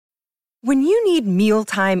When you need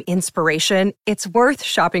mealtime inspiration, it's worth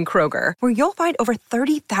shopping Kroger, where you'll find over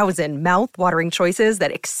 30,000 mouth-watering choices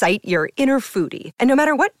that excite your inner foodie. And no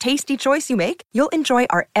matter what tasty choice you make, you'll enjoy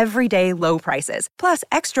our everyday low prices, plus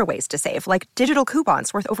extra ways to save, like digital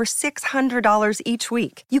coupons worth over $600 each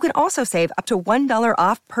week. You can also save up to $1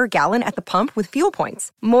 off per gallon at the pump with fuel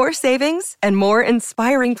points. More savings and more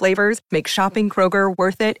inspiring flavors make shopping Kroger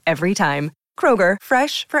worth it every time. Kroger,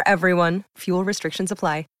 fresh for everyone. Fuel restrictions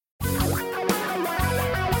apply.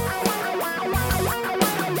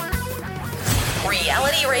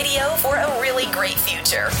 Reality radio for a really great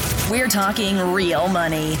future. We're talking real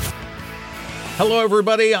money. Hello,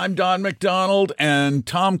 everybody. I'm Don McDonald, and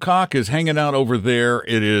Tom Cock is hanging out over there.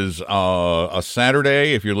 It is a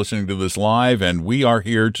Saturday, if you're listening to this live, and we are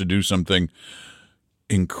here to do something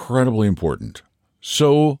incredibly important.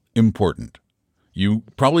 So important. You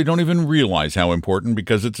probably don't even realize how important,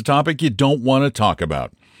 because it's a topic you don't want to talk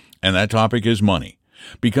about, and that topic is money.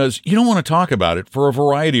 Because you don't want to talk about it for a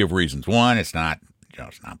variety of reasons. One, it's not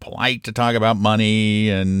polite to talk about money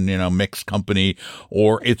and, mixed company,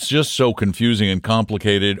 or it's just so confusing and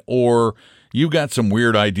complicated, or you got some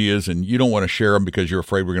weird ideas and you don't want to share them because you're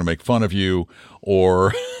afraid we're going to make fun of you,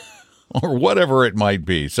 or whatever it might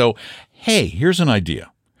be. So, hey, here's an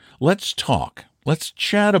idea. Let's talk. Let's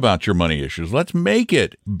chat about your money issues. Let's make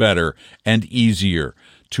it better and easier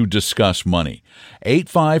to discuss money.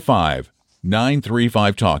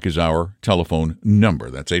 855-935-TALK is our telephone number.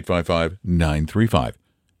 That's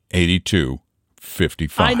 855-935-8255.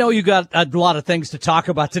 I know you got a lot of things to talk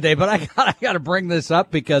about today, but I got to bring this up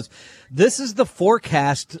because this is the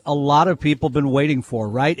forecast a lot of people have been waiting for,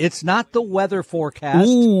 right? It's not the weather forecast.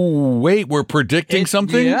 Ooh, wait, we're predicting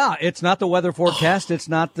something? Yeah, it's not the weather forecast. It's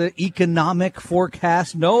not the economic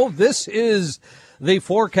forecast. No, this is the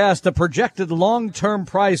forecast, the projected long-term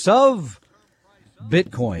price of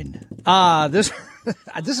Bitcoin. This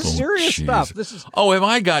is serious stuff. Have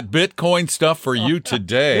I got Bitcoin stuff for you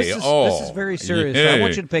today? This is very serious. Yay. I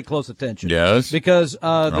want you to pay close attention. Yes. Because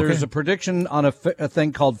there's a prediction on a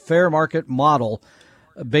thing called fair market model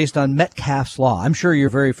based on Metcalfe's law. I'm sure you're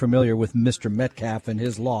very familiar with Mr. Metcalfe and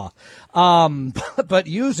his law. But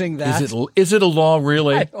using that... Is it a law,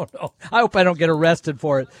 really? I don't know. I hope I don't get arrested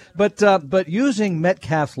for it. But using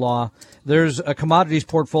Metcalfe's law, there's a commodities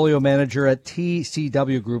portfolio manager at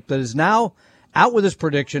TCW Group that is now out with his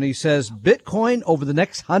prediction. He says Bitcoin over the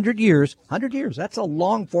next 100 years, that's a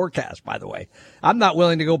long forecast, by the way. I'm not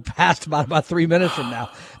willing to go past about 3 minutes from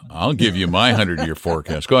now. I'll give you my 100-year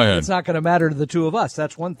forecast. Go ahead. It's not going to matter to the two of us.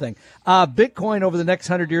 That's one thing. Bitcoin over the next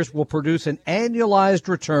 100 years will produce an annualized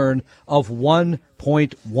return of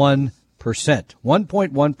 1.1%.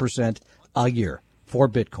 1.1% a year for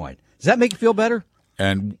Bitcoin. Does that make you feel better?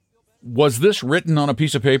 And was this written on a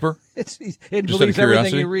piece of paper? It believes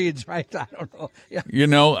everything he reads, right? I don't know. Yeah.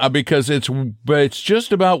 Because it's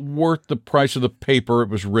just about worth the price of the paper it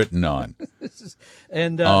was written on.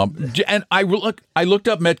 And I looked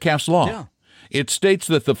up Metcalfe's law. Yeah. It states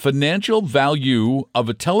that the financial value of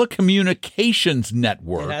a telecommunications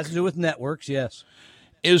network, it has to do with networks, yes,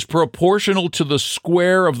 is proportional to the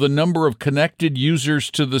square of the number of connected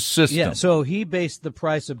users to the system. Yeah, so he based the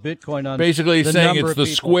price of Bitcoin on basically saying it's the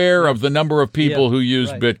square of the number of people who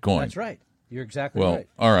use Bitcoin. That's right. You're exactly right.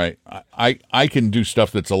 All right. I can do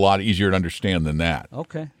stuff that's a lot easier to understand than that.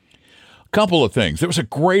 Okay. A couple of things. There was a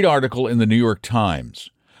great article in the New York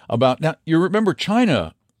Times about, now, you remember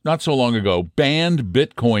China, not so long ago, banned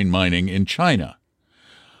Bitcoin mining in China.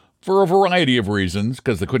 For a variety of reasons,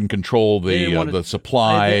 because they couldn't control the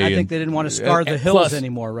supply. I think they didn't want to scar the hills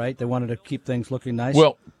anymore, right? They wanted to keep things looking nice.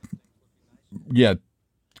 Well, yeah,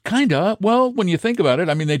 kind of. Well, when you think about it,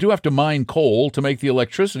 I mean, they do have to mine coal to make the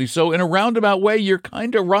electricity. So in a roundabout way, you're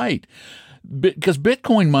kind of right. Because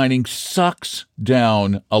Bitcoin mining sucks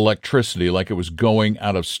down electricity like it was going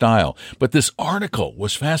out of style. But this article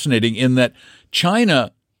was fascinating in that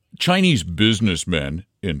Chinese businessmen,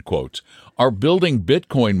 in quotes, are building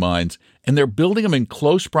Bitcoin mines, and they're building them in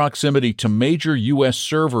close proximity to major U.S.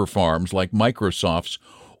 server farms like Microsoft's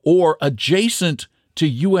or adjacent to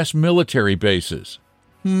U.S. military bases.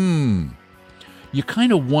 You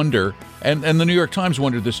kind of wonder, and the New York Times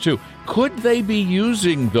wondered this too, could they be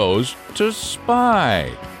using those to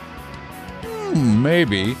spy?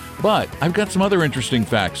 Maybe, but I've got some other interesting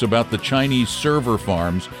facts about the Chinese server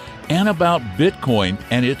farms and about Bitcoin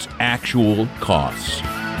and its actual costs.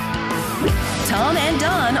 Tom and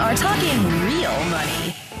Don are talking real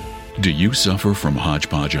money. Do you suffer from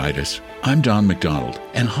hodgepodgeitis? I'm Don McDonald,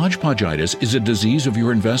 and hodgepodgeitis is a disease of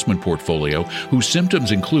your investment portfolio whose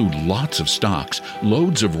symptoms include lots of stocks,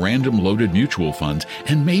 loads of random loaded mutual funds,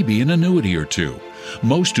 and maybe an annuity or two.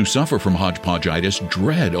 Most who suffer from hodgepodgeitis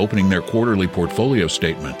dread opening their quarterly portfolio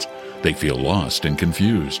statements. They feel lost and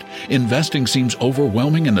confused. Investing seems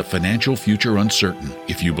overwhelming and the financial future uncertain.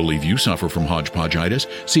 If you believe you suffer from hodgepodgeitis,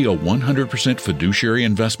 see a 100% fiduciary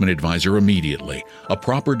investment advisor immediately. A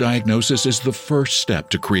proper diagnosis is the first step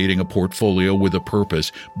to creating a portfolio with a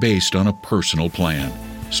purpose based on a personal plan.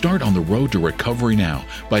 Start on the road to recovery now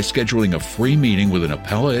by scheduling a free meeting with an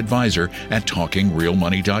Appella advisor at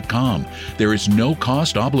TalkingRealMoney.com. There is no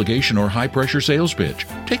cost, obligation, or high-pressure sales pitch.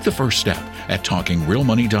 Take the first step at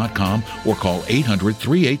TalkingRealMoney.com or call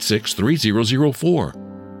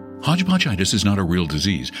 800-386-3004. Hodgepodgeitis is not a real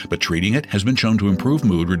disease, but treating it has been shown to improve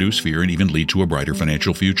mood, reduce fear, and even lead to a brighter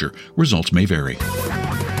financial future. Results may vary.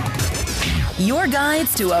 Your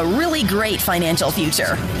guides to a really great financial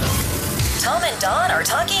future. Tom and Don are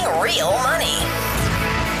talking real money.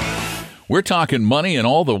 We're talking money and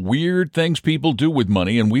all the weird things people do with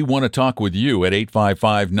money, and we want to talk with you at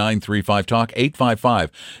 855-935-TALK,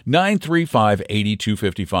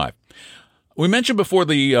 855-935-8255. We mentioned before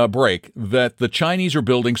the break that the Chinese are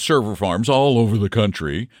building server farms all over the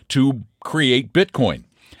country to create Bitcoin.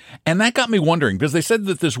 And that got me wondering, because they said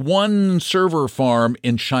that this one server farm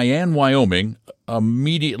in Cheyenne, Wyoming,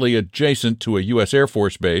 immediately adjacent to a U.S. Air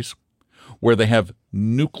Force base, where they have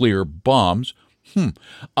nuclear bombs,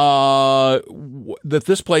 that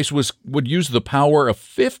this place would use the power of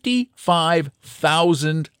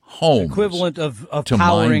 55,000 homes. Equivalent of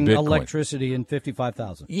powering electricity in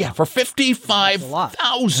 55,000. Yeah, for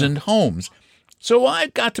 55,000 homes. So I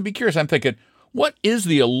got to be curious. I'm thinking, what is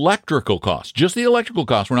the electrical cost? Just the electrical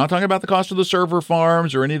cost. We're not talking about the cost of the server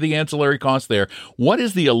farms or any of the ancillary costs there. What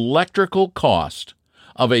is the electrical cost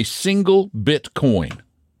of a single Bitcoin?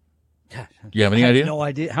 Do you have any idea? No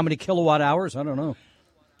idea. How many kilowatt hours? I don't know.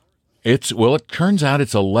 It turns out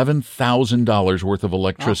it's $11,000 worth of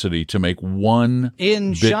electricity to make one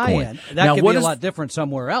in Bitcoin. Cheyenne. That could be a lot different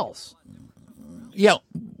somewhere else. Yeah,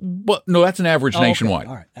 but no, that's an average nationwide. Okay.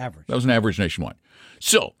 All right, average. That was an average nationwide.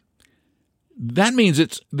 So that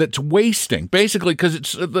means that's wasting basically, because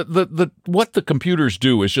it's what the computers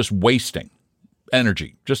do is just wasting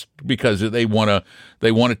energy, just because they want to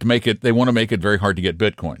make it very hard to get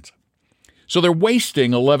Bitcoins. So they're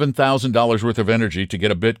wasting $11,000 worth of energy to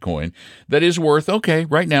get a Bitcoin that is worth,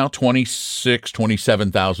 right now,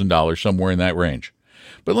 $26,000, $27,000, somewhere in that range.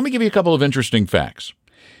 But let me give you a couple of interesting facts.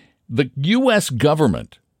 The U.S.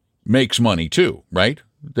 government makes money too, right?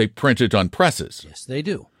 They print it on presses. Yes, they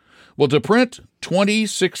do. Well, to print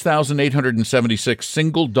 26,876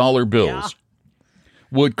 single dollar bills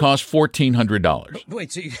would cost $1,400.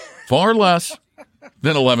 Wait, so far less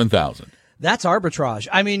than $11,000. That's arbitrage.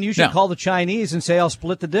 I mean, you should call the Chinese and say, I'll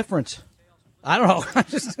split the difference. I don't know.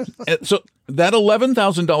 So that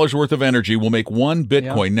 $11,000 worth of energy will make one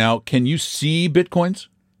Bitcoin. Yeah. Now, can you see Bitcoins?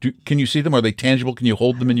 Can you see them? Are they tangible? Can you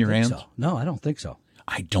hold them in your hands? So. No, I don't think so.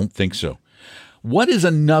 I don't think so. What is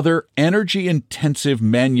another energy-intensive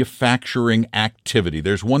manufacturing activity?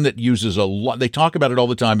 There's one that uses a lot. They talk about it all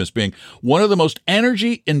the time as being one of the most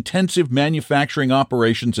energy-intensive manufacturing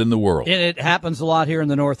operations in the world. And it happens a lot here in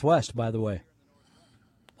the Northwest, by the way.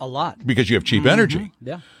 A lot. Because you have cheap energy.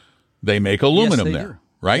 Yeah. They make aluminum there,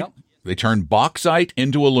 right? Yep. They turn bauxite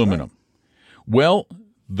into aluminum. Right. Well,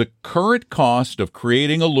 the current cost of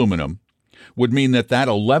creating aluminum would mean that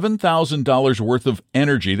 $11,000 worth of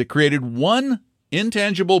energy that created one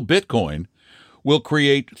intangible Bitcoin will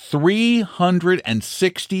create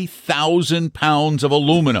 360,000 pounds of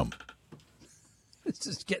aluminum. This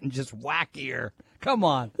is getting just wackier. Come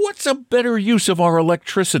on. What's a better use of our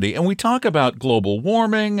electricity? And we talk about global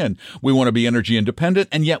warming and we want to be energy independent,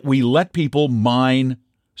 and yet we let people mine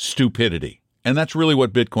stupidity. And that's really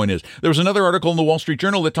what Bitcoin is. There was another article in the Wall Street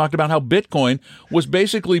Journal that talked about how Bitcoin was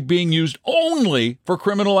basically being used only for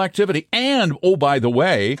criminal activity. And, oh, by the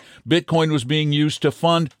way, Bitcoin was being used to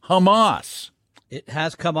fund Hamas. It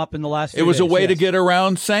has come up in the last few days. It was a way yes. to get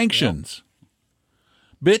around sanctions.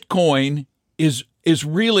 Yep. Bitcoin is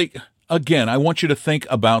really, again, I want you to think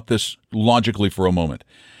about this logically for a moment.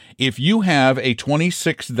 If you have a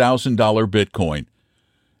 $26,000 Bitcoin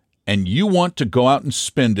and you want to go out and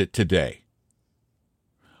spend it today,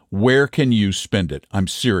 where can you spend it? I'm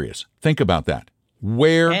serious. Think about that.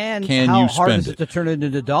 Where can you spend it? And how hard is it to turn it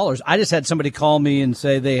into dollars? I just had somebody call me and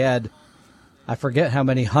say they had, I forget how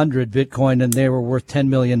many hundred Bitcoin, and they were worth $10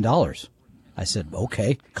 million. I said,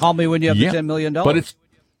 okay, call me when you have the $10 million. But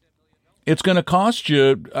it's going to cost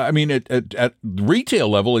you, I mean, at retail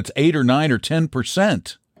level, it's 8 or 9 or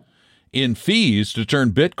 10% in fees to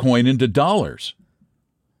turn Bitcoin into dollars.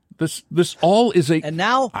 This all is and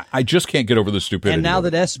now I just can't get over the stupidity. And now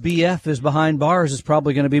that SBF is behind bars, it's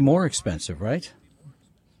probably going to be more expensive, right?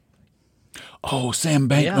 Oh, Sam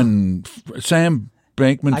Bankman. Yeah. Sam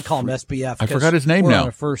Bankman. I call him SBF. I forgot his name we're now. On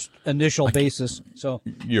a first initial basis. So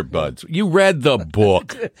you're buds. You read the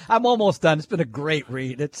book. I'm almost done. It's been a great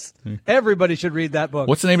read. Everybody should read that book.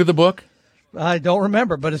 What's the name of the book? I don't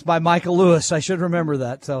remember, but it's by Michael Lewis. I should remember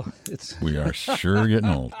that. So we are sure getting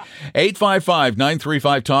old.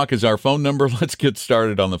 855-935-TALK is our phone number. Let's get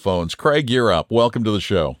started on the phones. Craig, you're up. Welcome to the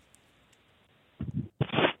show.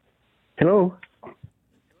 Hello.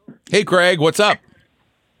 Hey, Craig. What's up?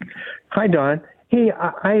 Hi, Don. Hey,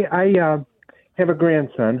 I have a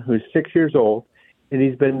grandson who's 6 years old, and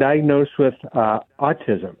he's been diagnosed with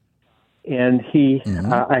autism. And he,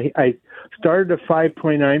 I started a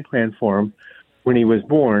 529 plan for him when he was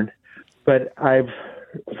born, but I've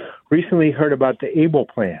recently heard about the ABLE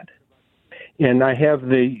plan. And I have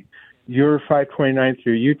your 529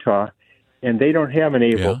 through Utah, and they don't have an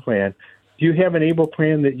ABLE plan. Do you have an ABLE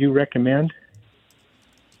plan that you recommend?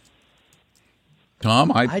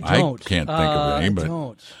 Tom, I can't think of any,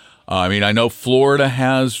 but I mean, I know Florida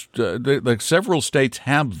has, several states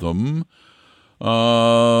have them.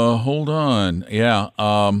 Hold on. Yeah.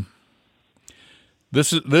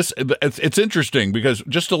 It's interesting because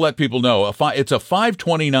just to let people know, it's a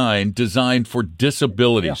 529 designed for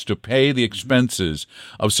disabilities to pay the expenses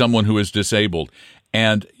of someone who is disabled.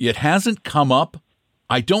 And it hasn't come up.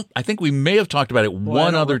 I think we may have talked about it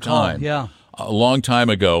one other time. Yeah. A long time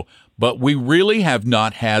ago, but we really have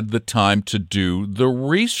not had the time to do the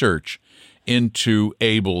research into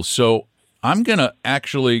ABLE. So I'm going to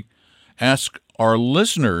actually ask our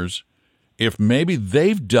listeners if maybe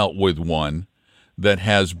they've dealt with one that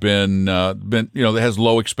has been that has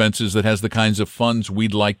low expenses, that has the kinds of funds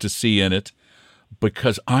we'd like to see in it,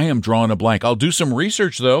 because I am drawing a blank. I'll do some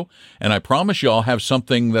research, though, and I promise you I'll have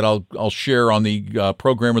something that I'll share on the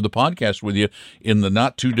program or the podcast with you in the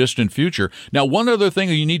not-too-distant future. Now, one other thing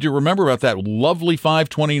you need to remember about that lovely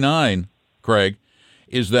 529, Craig,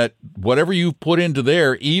 is that whatever you put into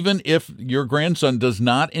there, even if your grandson does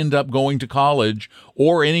not end up going to college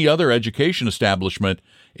or any other education establishment,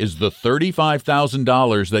 is the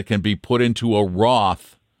 $35,000 that can be put into a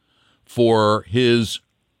Roth for his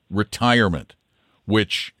retirement,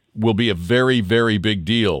 which will be a very, very big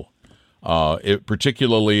deal,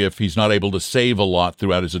 particularly if he's not able to save a lot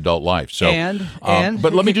throughout his adult life. So,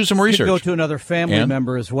 but let me do some research. Could go to another family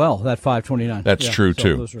member as well, that 529. That's true,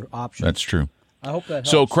 too. Those are options. That's true. I hope that helps.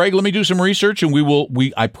 So, Craig, let me do some research, and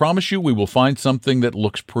I promise you we will find something that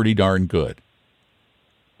looks pretty darn good.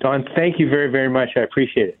 Don, thank you very, very much. I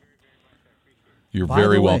appreciate it. You're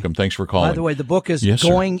very welcome. Thanks for calling. By the way, the book is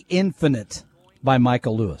Going Infinite by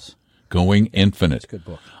Michael Lewis. Going Infinite. It's a good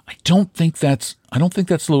book. I don't think that's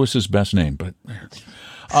Lewis's best name, but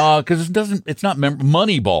because it's not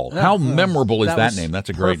Moneyball. How memorable is that name? That's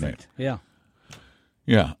a great name. Yeah.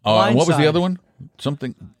 Yeah. What was the other one?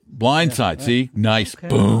 Something Blindside. Yeah. See, nice. Okay.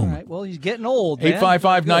 Boom. All right. Well, he's getting old.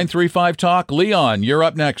 855-935-TALK. Leon, you're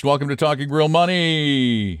up next. Welcome to Talking Real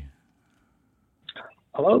Money.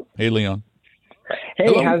 Hello. Hey, Leon. Hey,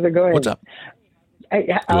 hello. How's it going? What's up?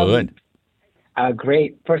 Hey, good.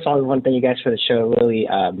 Great. First of all, I want to thank you guys for the show. Really,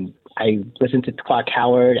 I listened to Clark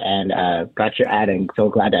Howard and got your ad, and so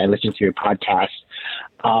glad that I listened to your podcast.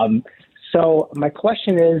 So my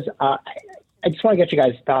question is, I just want to get you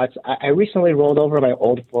guys' thoughts. I recently rolled over my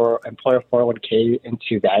old employer 401k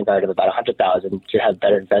into Vanguard of about $100,000 to have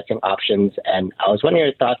better investing options, and I was wondering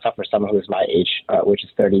your thoughts for someone who is my age, which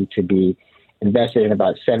is 30, to be invested in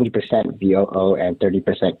about 70% VOO and 30%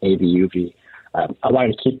 AVUV. I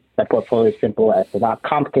wanted to keep my portfolio simple as to not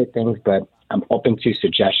complicate things, but I'm open to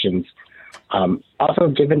suggestions. Also,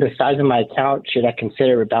 given the size of my account, should I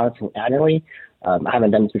consider rebalancing annually? I haven't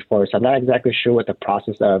done this before, so I'm not exactly sure what the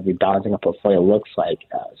process of rebalancing a portfolio looks like.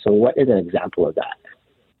 So what is an example of that?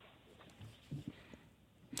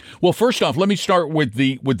 Well, first off, let me start with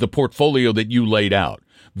the portfolio that you laid out.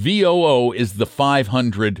 VOO is the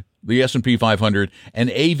 500, the S&P 500, and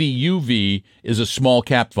AVUV is a small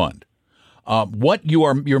cap fund. What you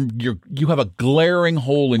have a glaring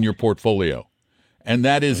hole in your portfolio, and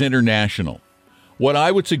that is international. What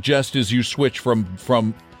I would suggest is you switch from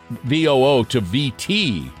VOO to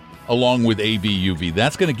VT along with AVUV.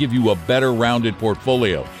 That's going to give you a better rounded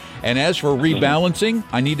portfolio. And as for rebalancing,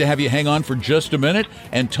 I need to have you hang on for just a minute,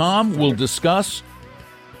 and Tom will discuss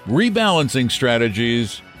rebalancing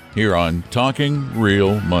strategies here on Talking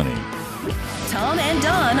Real Money. Tom and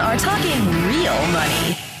Don are talking real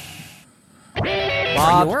money.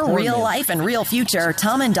 For your real life and real future,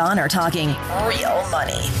 Tom and Don are talking real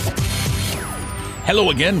money. Hello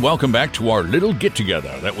again. Welcome back to our little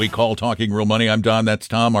get-together that we call Talking Real Money. I'm Don. That's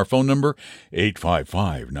Tom. Our phone number,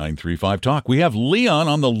 855-935-TALK. We have Leon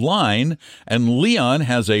on the line, and Leon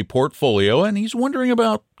has a portfolio, and he's wondering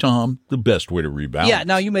about, Tom, the best way to rebalance. Yeah,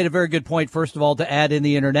 now you made a very good point, first of all, to add in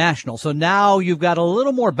the international. So now you've got a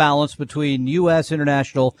little more balance between U.S.,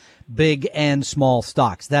 international, big and small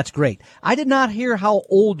stocks. That's great. I did not hear how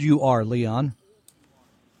old you are, Leon.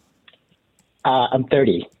 I'm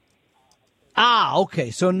 30.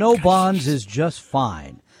 Okay. So no bonds is just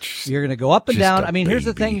fine. You're going to go up and down. I mean, here's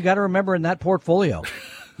the thing you got to remember in that portfolio.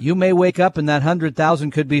 You may wake up and that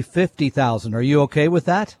 100,000 could be 50,000. Are you okay with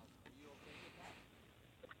that?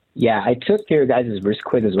 Yeah, I took your guys' risk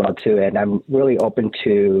quiz as well, too, and I'm really open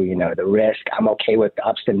to, the risk. I'm okay with the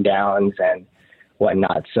ups and downs and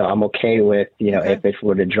whatnot. So I'm okay with, if it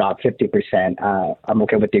were to drop 50%, I'm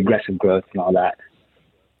okay with the aggressive growth and all that.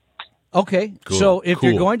 Okay, cool. So if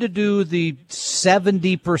you're going to do the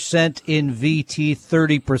 70% in VT,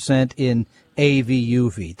 30% in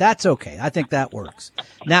AVUV, that's okay. I think that works.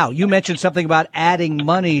 Now, you mentioned something about adding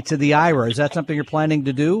money to the IRA. Is that something you're planning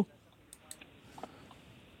to do?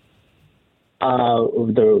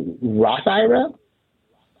 The Roth IRA?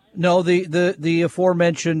 No, the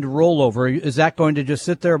aforementioned rollover. Is that going to just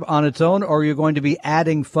sit there on its own, or are you going to be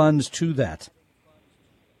adding funds to that?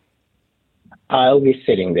 I'll be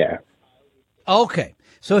sitting there. Okay.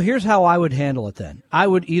 So here's how I would handle it then. I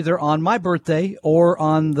would either on my birthday or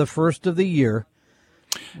on the first of the year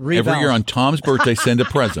rebalance. Every year on Tom's birthday, send a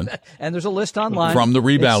present. And there's a list online. From the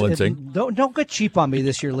rebalancing. Don't get cheap on me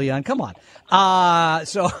this year, Leon. Come on.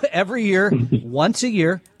 So every year, once a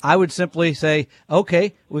year, I would simply say,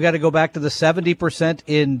 okay, we got to go back to the 70%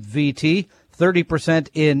 in VT, 30%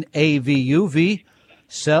 in AVUV.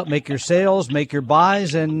 Make your sales, make your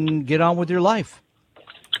buys, and get on with your life.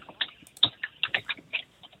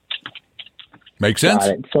 Make sense?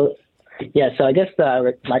 Got it. So I guess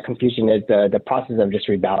my confusion is the process of just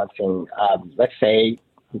rebalancing. Let's say,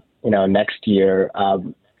 next year,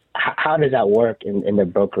 how does that work in the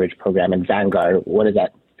brokerage program in Vanguard? What does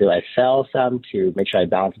that do? I sell some to make sure I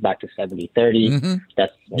balance back to 70-30? Mm-hmm.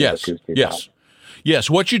 That's Yes. Yes,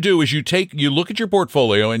 what you do is you look at your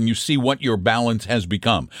portfolio and you see what your balance has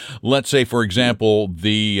become. Let's say, for example,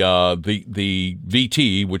 the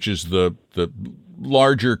VT, which is the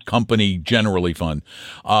larger company generally fund,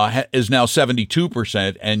 is now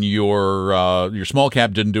 72%, and your small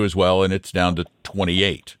cap didn't do as well, and it's down to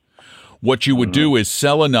 28. What you would do is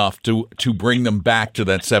sell enough to bring them back to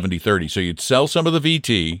that 70-30. So you'd sell some of the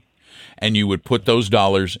VT, and you would put those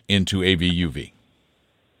dollars into AVUV.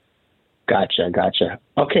 Gotcha.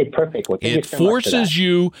 Okay, perfect. Well, it forces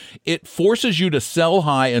you to sell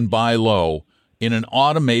high and buy low in an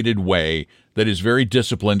automated way that is very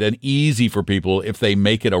disciplined and easy for people if they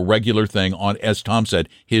make it a regular thing on, as Tom said,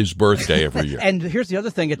 his birthday every year. And here's the other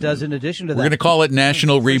thing it does in addition to that. We're going to call it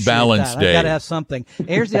National Rebalance Day. I've got to have something.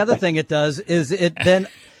 Here's the other thing it does is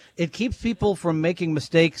it keeps people from making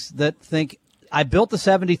mistakes that think, I built the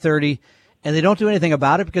 70-30, and they don't do anything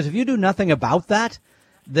about it, because if you do nothing about that,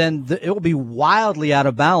 then it will be wildly out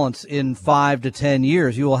of balance in 5 to 10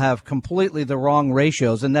 years. You will have completely the wrong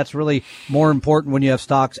ratios, and that's really more important when you have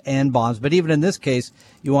stocks and bonds. But even in this case,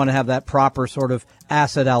 you want to have that proper sort of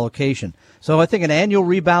asset allocation. So I think an annual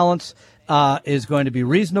rebalance is going to be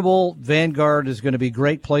reasonable. Vanguard is going to be a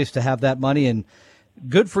great place to have that money, and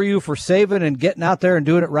good for you for saving and getting out there and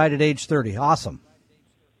doing it right at age 30. Awesome.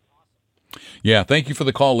 Yeah, thank you for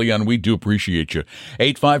the call, Leon. We do appreciate you.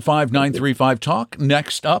 855-935-TALK.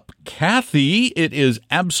 Next up, Kathy. It is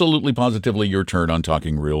absolutely positively your turn on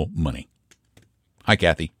Talking Real Money. Hi,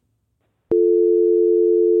 Kathy.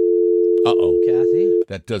 Uh-oh. Kathy?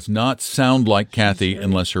 That does not sound like Kathy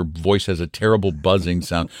unless her voice has a terrible buzzing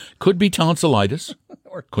sound. Could be tonsillitis.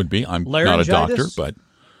 Could be. I'm not a doctor, but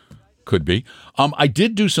could be. I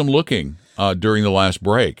did do some looking during the last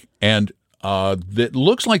break, and that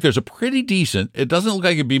looks like there's a pretty decent, it doesn't look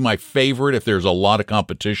like it'd be my favorite if there's a lot of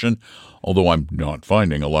competition, although I'm not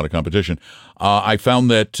finding a lot of competition. I found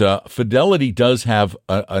that Fidelity does have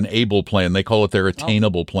an ABLE plan. They call it their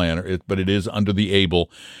attainable plan, but it is under the ABLE,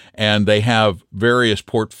 and they have various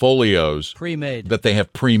portfolios pre-made that they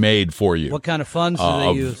have pre-made for you. What kind of funds do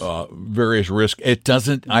they use? Various risk. It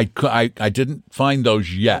doesn't. I didn't find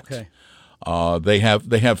those yet. Okay. They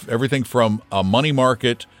have everything from a money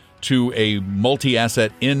market to a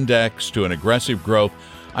multi-asset index to an aggressive growth.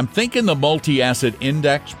 I'm thinking the multi-asset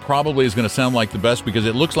index probably is going to sound like the best because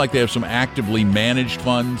it looks like they have some actively managed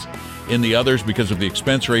funds in the others because of the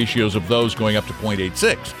expense ratios of those going up to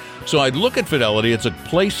 0.86. So I'd look at Fidelity. It's a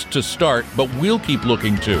place to start, but we'll keep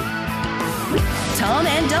looking too. Tom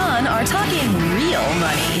and Don are talking real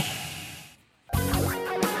money.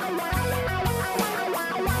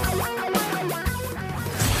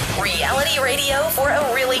 Reality radio for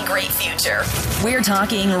a really great future. We're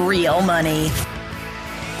talking real money.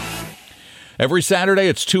 Every Saturday,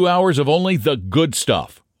 it's 2 hours of only the good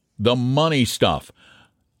stuff, the money stuff.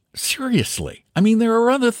 Seriously. I mean, there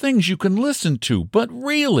are other things you can listen to, but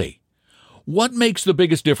really, what makes the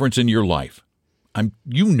biggest difference in your life?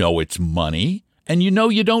 You know it's money, and you know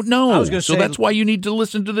you don't know. I was gonna so say that's why you need to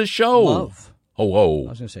listen to the show. Love. Oh. I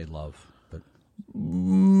was going to say love, but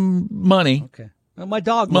Money. okay. Well, my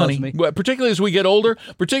dog Money, loves me. Well, particularly as we get older.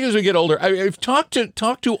 I've talked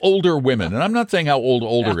to older women, and I'm not saying how old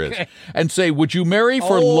older is, and say, would you marry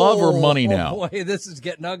for love or money now? Boy, this is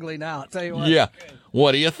getting ugly now. I'll tell you what. Yeah.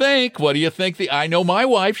 What do you think? What do you think? I know my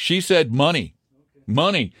wife. She said money.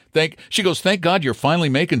 She goes, thank God you're finally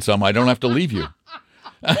making some. I don't have to leave you.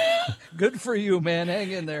 Good for you, man.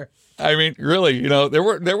 Hang in there. I mean, really,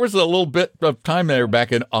 there was a little bit of time there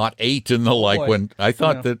back in '08 and the like when I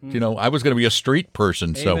thought that, I was going to be a street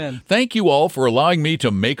person. Amen. So thank you all for allowing me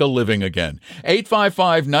to make a living again.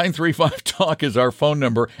 855-935-TALK is our phone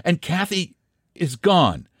number. And Kathy is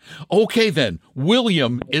gone. Okay, then.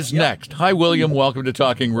 William is next. Hi, William. Welcome to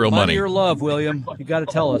Talking Real Money. Money or love, William? You got to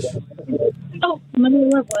tell us. Oh, money or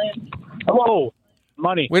love, William? Hello.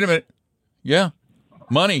 Money. Wait a minute. Yeah.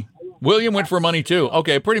 Money. William went for money, too.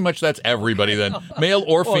 Okay, pretty much that's everybody then. Male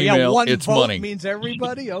or female, one it's vote money. Means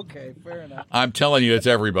everybody? Okay, fair enough. I'm telling you, it's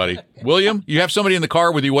everybody. William, you have somebody in the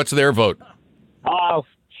car with you. What's their vote?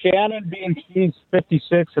 Shannon, being she's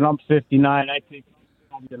 56 and I'm 59, I think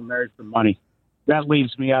I'm getting married for money. That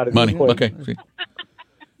leaves me out of money. the equation. Okay.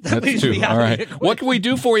 That's two. All right. What can we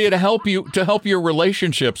do for you to help your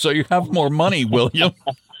relationship so you have more money, William?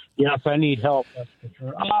 Yes, I need help. That's for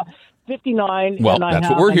sure. 59. Well, and that's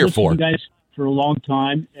what we're here for. I've listened to you guys for a long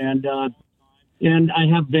time, and I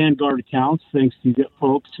have Vanguard accounts, thanks to you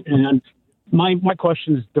folks. And my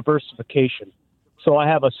question is diversification. So I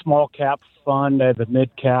have a small cap fund, I have a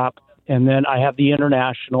mid cap, and then I have the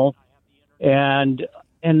international. And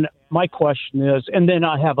my question is, and then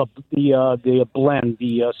I have the blend,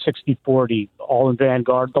 the 60-40, all in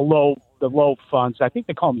Vanguard, the low funds. I think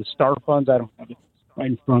they call them the star funds. I don't have it right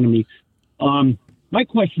in front of me. My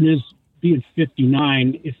question is, being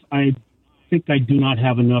 59, if I think I do not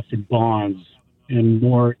have enough in bonds and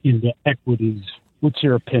more in the equities, what's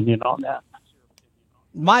your opinion on that?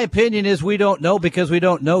 My opinion is we don't know because we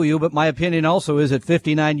don't know you, but my opinion also is at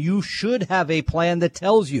 59, you should have a plan that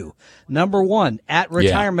tells you, number one, at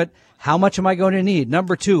retirement, how much am I going to need?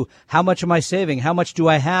 Number two, how much am I saving? How much do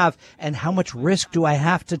I have? And how much risk do I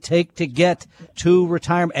have to take to get to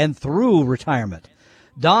retirement and through retirement?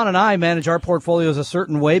 Don and I manage our portfolios a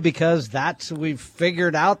certain way because we've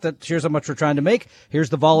figured out that here's how much we're trying to make. Here's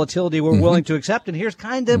the volatility we're willing to accept. And here's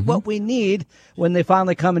kind of what we need when they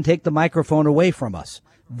finally come and take the microphone away from us.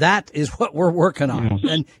 That is what we're working on.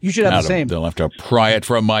 And you should have the same. They'll have to pry it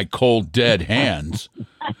from my cold, dead hands.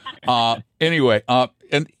 Anyway,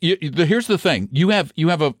 and here's the thing. You have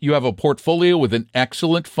a portfolio with an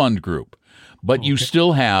excellent fund group, but you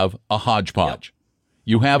still have a hodgepodge.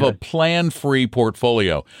 You have a plan-free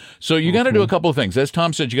portfolio. So you got to do a couple of things. As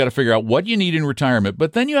Tom said, you got to figure out what you need in retirement,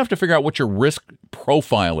 but then you have to figure out what your risk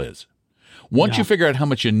profile is. Once you figure out how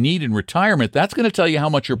much you need in retirement, that's going to tell you how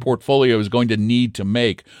much your portfolio is going to need to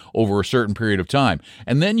make over a certain period of time.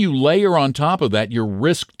 And then you layer on top of that your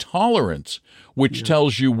risk tolerance, which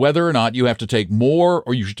tells you whether or not you have to take more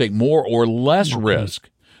or you should take more or less risk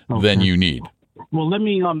than you need. Well, let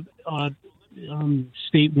me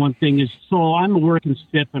state one thing is, so I'm a working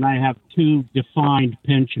stiff and I have two defined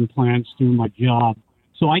pension plans through my job.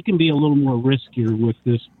 So I can be a little more riskier with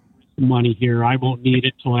this money here. I won't need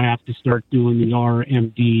it till I have to start doing the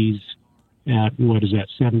RMDs at,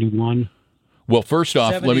 71? Well, first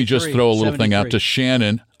off, let me just throw a little thing out to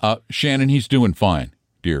Shannon. Shannon, he's doing fine,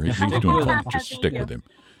 dear. He's doing fine. Just stick with him.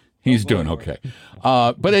 He's doing okay.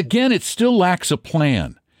 But again, it still lacks a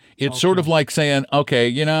plan. It's sort of like saying,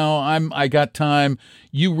 okay, I got time.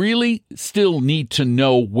 You really still need to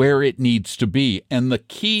know where it needs to be. And the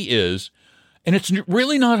key is, and it's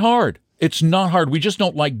really not hard. It's not hard. We just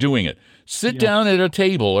don't like doing it. Sit down at a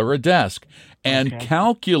table or a desk and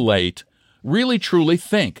calculate, really truly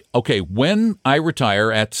think, okay, when I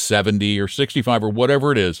retire at 70 or 65 or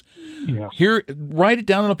whatever it is, here, write it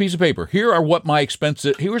down on a piece of paper. Here are what my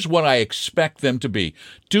expenses, here's what I expect them to be.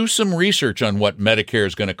 Do some research on what Medicare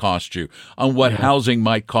is going to cost you, on what housing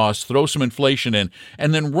might cost, throw some inflation in,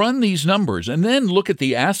 and then run these numbers and then look at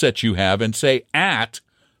the assets you have and say, at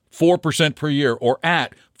 4% per year or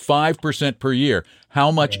at 5% per year,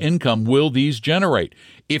 how much income will these generate?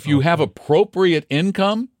 If you have appropriate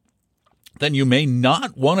income, then you may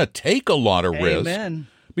not want to take a lot of risk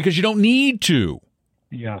because you don't need to.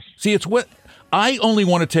 Yes. See, it's what I only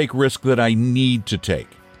want to take risk that I need to take.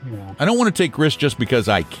 Yeah. I don't want to take risk just because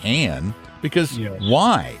I can, because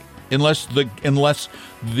why? Unless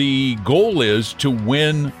the goal is to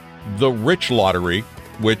win the rich lottery,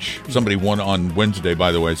 which somebody won on Wednesday,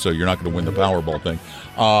 by the way, so you're not going to win the Powerball thing.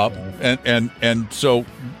 And so,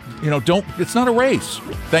 don't. It's not a race.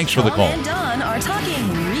 Thanks for the call. Tom and Don are talking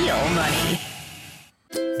real money.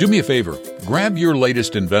 Do me a favor. Grab your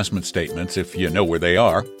latest investment statements if you know where they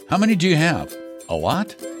are. How many do you have? A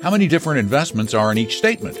lot? How many different investments are in each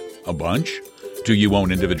statement? A bunch? Do you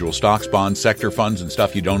own individual stocks, bonds, sector funds, and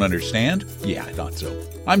stuff you don't understand? Yeah, I thought so.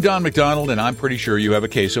 I'm Don McDonald, and I'm pretty sure you have a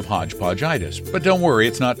case of hodgepodgeitis. But don't worry,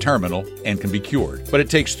 it's not terminal and can be cured. But it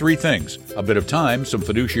takes 3 things: a bit of time, some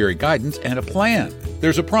fiduciary guidance, and a plan.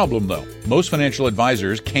 There's a problem, though. Most financial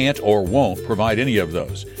advisors can't or won't provide any of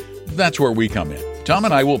those. That's where we come in. Tom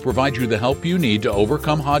and I will provide you the help you need to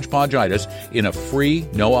overcome hodgepodgeitis in a free,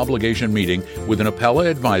 no-obligation meeting with an Appella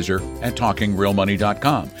advisor at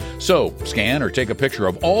TalkingRealMoney.com. So, scan or take a picture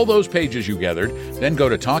of all those pages you gathered, then go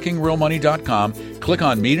to TalkingRealMoney.com, click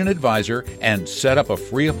on Meet an Advisor, and set up a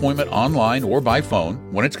free appointment online or by phone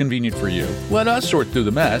when it's convenient for you. Let us sort through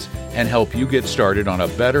the mess and help you get started on a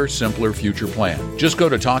better, simpler future plan. Just go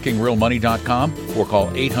to TalkingRealMoney.com or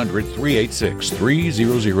call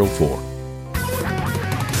 800-386-3004.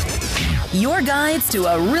 Your guides to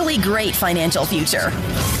a really great financial future.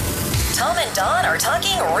 Tom and Don are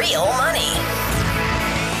talking real money.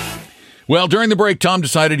 Well, during the break, Tom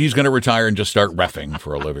decided he's going to retire and just start reffing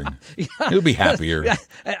for a living. He'll be happier.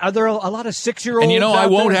 Are there a lot of 6-year-olds? And I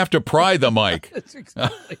won't have to pry the mic.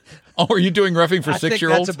 Exactly. Are you doing reffing for 6-year-olds? I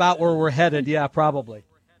think that's about where we're headed. Yeah, probably.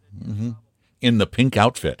 Mm-hmm. In the pink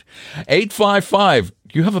outfit. 855.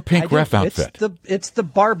 You have a pink ref outfit. It's the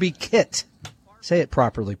Barbie kit. Say it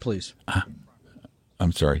properly, please.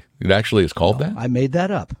 I'm sorry. It actually is called that? I made that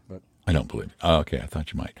up. I don't believe it. Oh, okay, I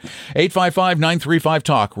thought you might.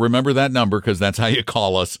 855-935-TALK. Remember that number because that's how you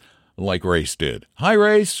call us, like Race did. Hi,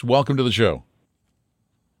 Race. Welcome to the show.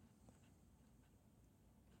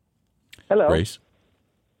 Hello. Race.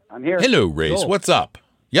 I'm here. Hello, Race. Cool. What's up?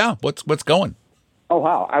 Yeah, what's going? Oh,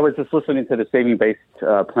 wow. I was just listening to the saving-based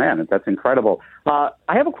plan. That's incredible. I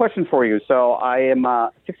have a question for you. So I am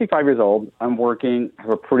 65 years old. I'm working. I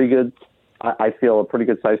have a pretty good, I feel a pretty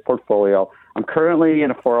good-sized portfolio. I'm currently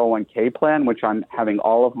in a 401k plan, which I'm having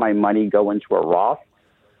all of my money go into a Roth.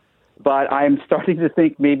 But I'm starting to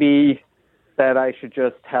think maybe that I should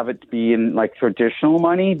just have it be in like traditional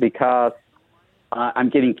money because I'm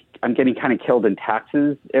getting kind of killed in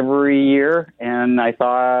taxes every year. And I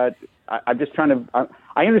thought I'm just trying to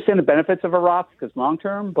I understand the benefits of a Roth because long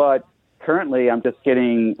term, but currently I'm just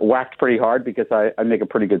getting whacked pretty hard because I make a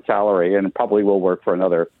pretty good salary and it probably will work for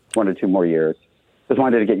another 1 or 2 more years. Just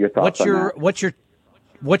wanted to get your thoughts on that.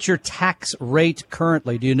 What's your tax rate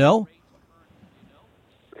currently? Do you know?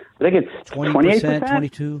 I think it's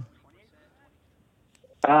 20%,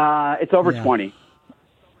 22%. It's over 20.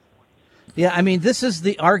 Yeah, I mean, this is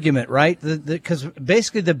the argument, right? Because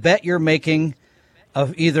basically the bet you're making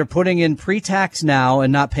of either putting in pre-tax now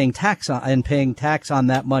and not paying tax on, and paying tax on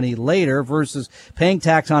that money later versus paying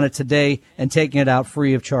tax on it today and taking it out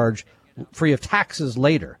free of taxes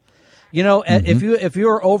later. If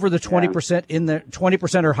you're over the 20% in the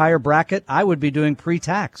 20% or higher bracket, I would be doing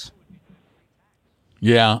pre-tax.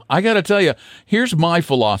 Yeah, I got to tell you, here's my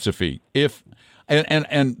philosophy.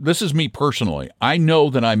 And this is me personally. I know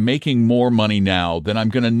that I'm making more money now than I'm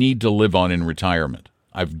going to need to live on in retirement.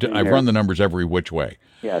 I've run the numbers every which way.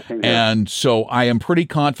 Yeah, and so I am pretty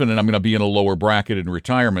confident I'm going to be in a lower bracket in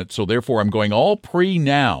retirement. So therefore, I'm going all pre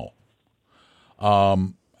now.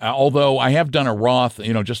 Although I have done a Roth,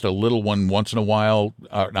 just a little one once in a while,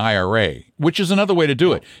 an IRA, which is another way to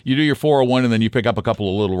do it. You do your 401 and then you pick up a couple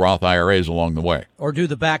of little Roth IRAs along the way. Or do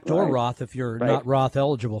the backdoor Roth if you're not Roth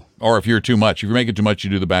eligible. Or if you're too much. If you're making too much, you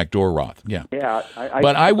do the backdoor Roth. Yeah. Yeah.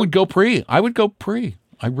 But I would go pre. I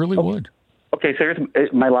really would. Okay, so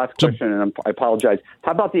here's my last question, and I apologize.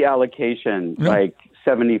 How about the allocation, like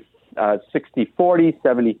 60-40,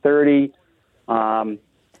 70-30?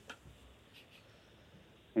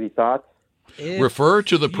 Any thoughts? Refer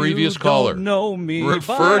to the previous caller. Know me.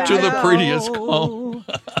 Refer to the previous caller.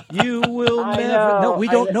 You will never. No, we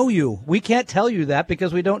don't know you. We can't tell you that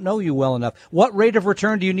because we don't know you well enough. What rate of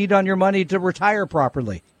return do you need on your money to retire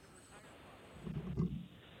properly?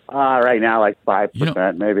 Right now, like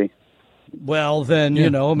 5%, maybe. Well, then,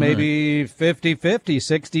 maybe 50-50,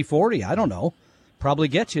 60-40. I don't know. Probably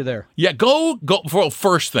gets you there. Yeah, go for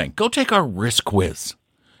first thing. Go take our risk quiz.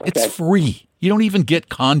 It's free. You don't even get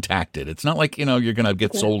contacted. It's not like, you're going to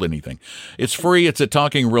get sold anything. It's free. It's at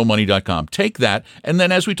talkingrealmoney.com. Take that. And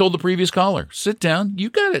then, as we told the previous caller, sit down.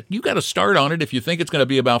 You got to start on it. If you think it's going to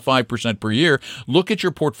be about 5% per year, look at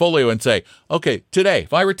your portfolio and say, okay, today,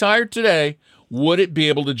 if I retired today, would it be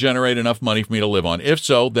able to generate enough money for me to live on? If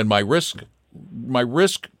so, then my risk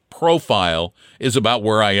profile is about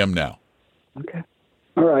where I am now. Okay.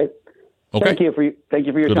 All right. Okay. Thank you for your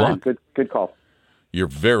Good time. luck. Good call. You're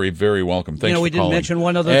very, very welcome. Thanks for we calling. didn't mention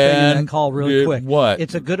one other thing in that call really quick. What?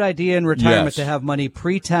 It's a good idea in retirement to have money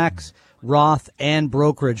pre-tax, Roth, and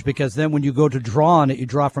brokerage, because then when you go to draw on it, you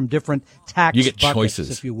draw from different tax You get buckets, choices.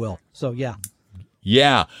 if you will. So, yeah.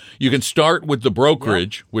 Yeah, you can start with the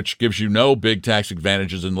brokerage, which gives you no big tax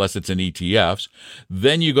advantages unless it's in ETFs.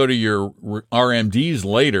 Then you go to your RMDs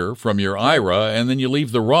later from your IRA, and then you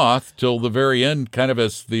leave the Roth till the very end, kind of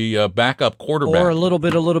as the backup quarterback. Or a little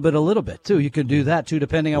bit, too. You can do that, too,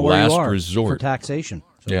 depending on where Last you are resort. for taxation.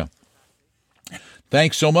 So. Yeah.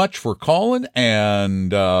 Thanks so much for calling.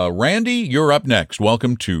 And Randy, you're up next.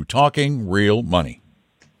 Welcome to Talking Real Money.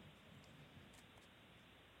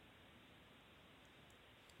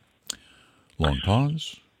 Long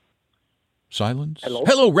pause. Silence.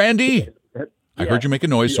 Hello, Randy. I heard you make a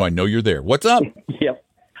noise, so I know you're there. What's up? Yep.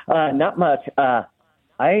 Not much. I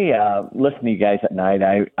listen to you guys at night.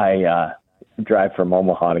 I drive from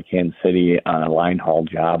Omaha to Kansas City on a line haul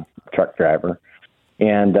job, truck driver.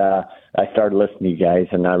 And I started listening to you guys,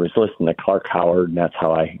 and I was listening to Clark Howard, and that's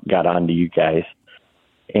how I got onto you guys.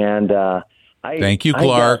 And Thank you,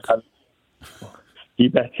 Clark.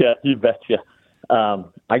 You betcha.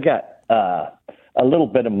 I got a little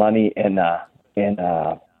bit of money in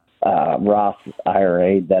Roth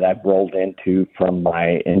IRA that I've rolled into from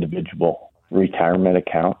my individual retirement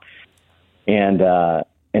account, and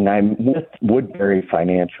I'm with Woodbury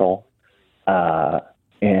Financial,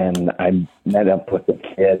 and I met up with a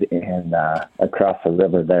kid across the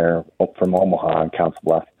river there from Omaha in Council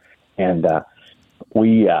Bluffs, and I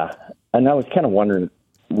was kind of wondering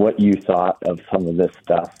what you thought of some of this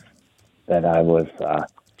stuff that I was.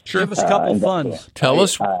 Sure. Give us a couple funds. Tell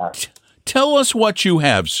us what you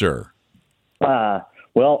have, sir. It's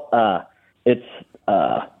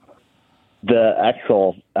the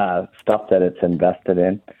actual stuff that it's invested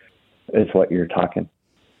in is what you're talking.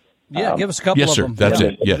 Yeah, give us a couple yes, of sir. them. That's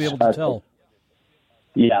it. Yes. We'll be able to tell.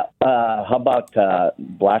 Yeah. How about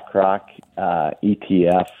BlackRock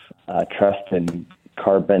ETF, Trust and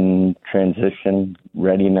Carbon Transition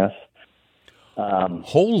Readiness?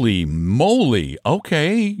 Holy moly.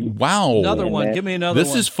 Okay. Wow. Another one. Give me another one.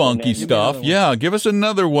 This is funky stuff. Yeah, give us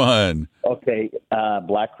another one. Okay.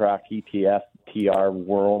 BlackRock ETF, TR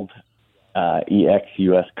World, EX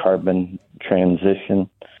US Carbon Transition.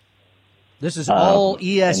 This is all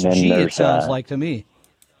ESG, it sounds like to me.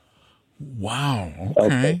 Wow.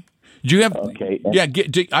 Okay. Do you have? Okay. Yeah.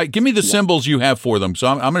 Give me the symbols you have for them. So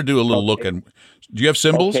I'm going to do a little look. And do you have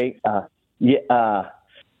symbols? Okay.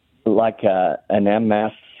 Like an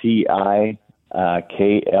MSCI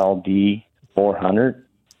KLD 400.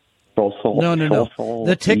 No.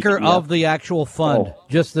 The ticker ETF. Of the actual fund.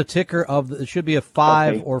 Just the ticker of it should be a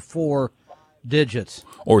 5 or 4 digits.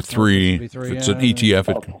 Or 3. If it's an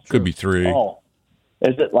ETF, it could be 3. Oh.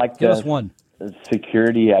 Is it like just one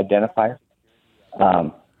security identifier?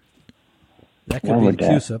 That could be a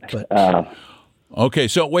CUSIP, but okay,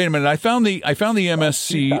 so wait a minute. I found the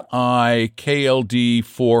MSCI KLD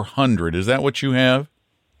 400. Is that what you have?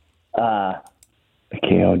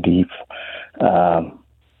 KLD. Trying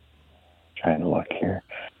to look here.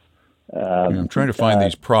 I'm trying to find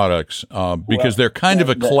these products because they're kind of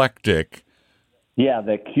eclectic. Yeah,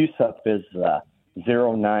 the CUSIP is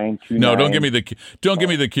 0929. No, don't give me the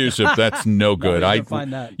CUSIP. That's no good.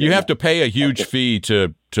 You have to pay a huge fee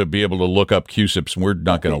to be able to look up CUSIPs, and we're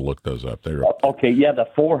not going to look those up. Okay, yeah, the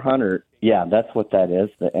 400. Yeah, that's what that is.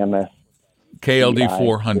 The MS. KLD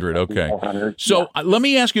 400. Okay. 400, so let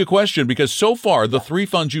me ask you a question, because so far the 3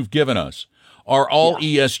 funds you've given us are all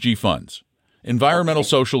ESG funds, environmental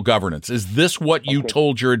social governance. Is this what you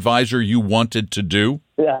told your advisor you wanted to do?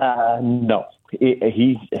 No.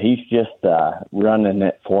 He's just running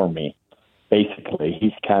it for me.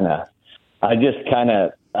 Basically, I just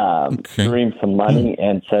threw him some money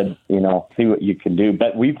and said, see what you can do.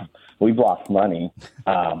 But we've lost money.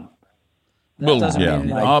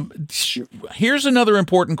 Here's another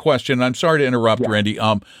important question. I'm sorry to interrupt, Randy.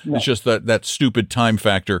 It's just that stupid time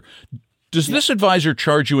factor. Does this advisor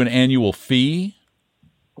charge you an annual fee?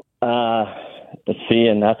 See,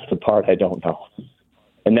 and that's the part I don't know.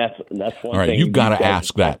 And that's one thing. All right, you've got to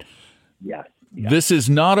ask that. Yes. This is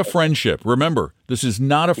not a friendship. Remember, this is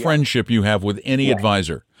not a friendship you have with any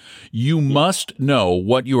advisor. You must know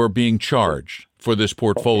what you are being charged for this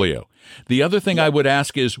portfolio. The other thing I would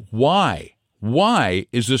ask is why? Why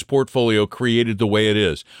is this portfolio created the way it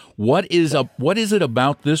is? What is it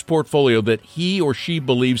about this portfolio that he or she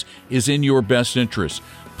believes is in your best interest?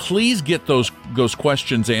 Please get those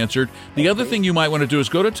questions answered. The other thing you might want to do is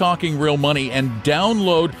go to Talking Real Money and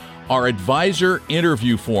download our advisor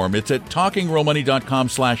interview form. It's at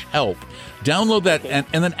talkingrealmoney.com/help. Download that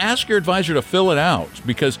and then ask your advisor to fill it out,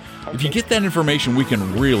 because if you get that information, we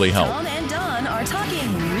can really help. Tom and Don are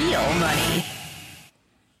talking real money.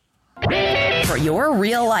 For your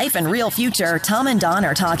real life and real future, Tom and Don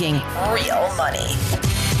are talking real money.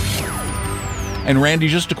 And Randy,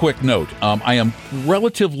 just a quick note. I am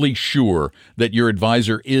relatively sure that your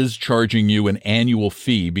advisor is charging you an annual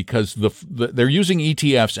fee because they're using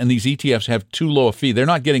ETFs, and these ETFs have too low a fee. They're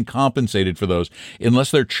not getting compensated for those unless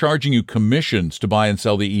they're charging you commissions to buy and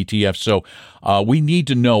sell the ETFs. So we need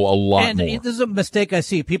to know a lot more. And this is a mistake I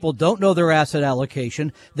see. People don't know their asset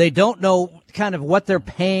allocation. They don't know kind of what they're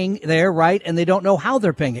paying there, right? And they don't know how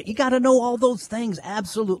they're paying it. You got to know all those things.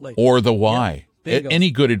 Absolutely. Or the why. Yeah. Any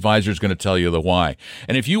good advisor is going to tell you the why.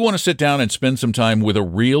 And if you want to sit down and spend some time with a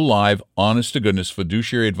real, live, honest-to-goodness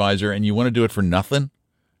fiduciary advisor and you want to do it for nothing,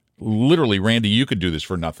 literally, Randy, you could do this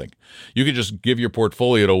for nothing. You could just give your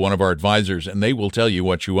portfolio to one of our advisors, and they will tell you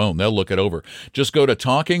what you own. They'll look it over. Just go to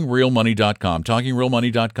talkingrealmoney.com,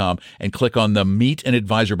 talkingrealmoney.com, and click on the Meet an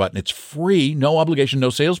Advisor button. It's free, no obligation, no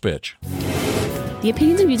sales pitch. The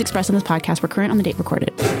opinions and views expressed on this podcast were current on the date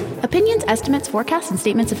recorded. Opinions, estimates, forecasts, and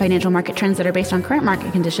statements of financial market trends that are based on current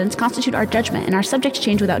market conditions constitute our judgment and are subject to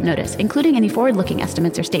change without notice, including any forward-looking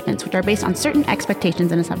estimates or statements which are based on certain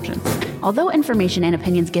expectations and assumptions. Although information and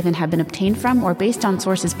opinions given have been obtained from or based on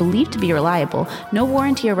sources believed to be reliable, no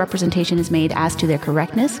warranty or representation is made as to their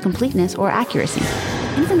correctness, completeness, or accuracy.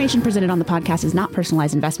 Information presented on the podcast is not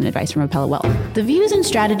personalized investment advice from Apella Wealth. The views and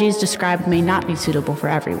strategies described may not be suitable for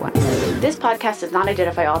everyone. This podcast does not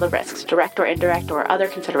identify all the risks, direct or indirect, or other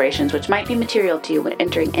considerations which might be material to you when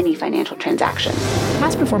entering any financial transaction.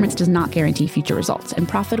 Past performance does not guarantee future results, and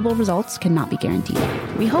profitable results cannot be guaranteed.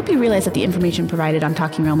 We hope you realize that the information provided on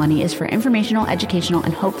Talking Real Money is for informational, educational,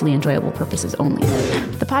 and hopefully enjoyable purposes only.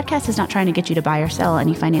 The podcast is not trying to get you to buy or sell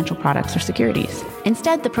any financial products or securities.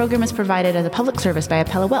 Instead, the program is provided as a public service by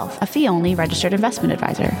Apella Wealth, a fee-only registered investment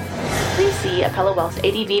advisor. Please see Apella Wealth's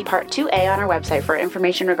ADV Part 2A on our website for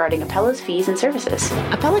information regarding Apella's fees and services.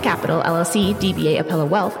 Apella Capital, LLC, DBA Apella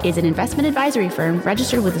Wealth, is an investment advisory firm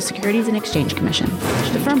registered with the Securities and Exchange Commission.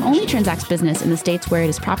 The firm only transacts business in the states where it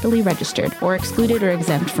is properly registered or excluded or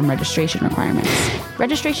exempt from registration requirements.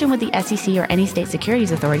 Registration with the SEC or any state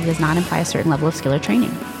securities authority does not imply a certain level of skill or training.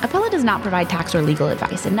 Apella does not provide tax or legal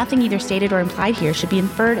advice, and nothing either stated or implied here should be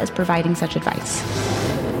inferred as providing such advice.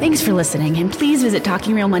 Thanks for listening, and please visit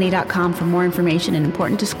talkingrealmoney.com for more information and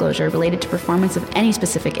important disclosure related to performance of any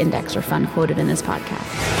specific index or fund quoted in this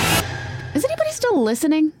podcast. Is anybody still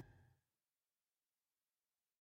listening?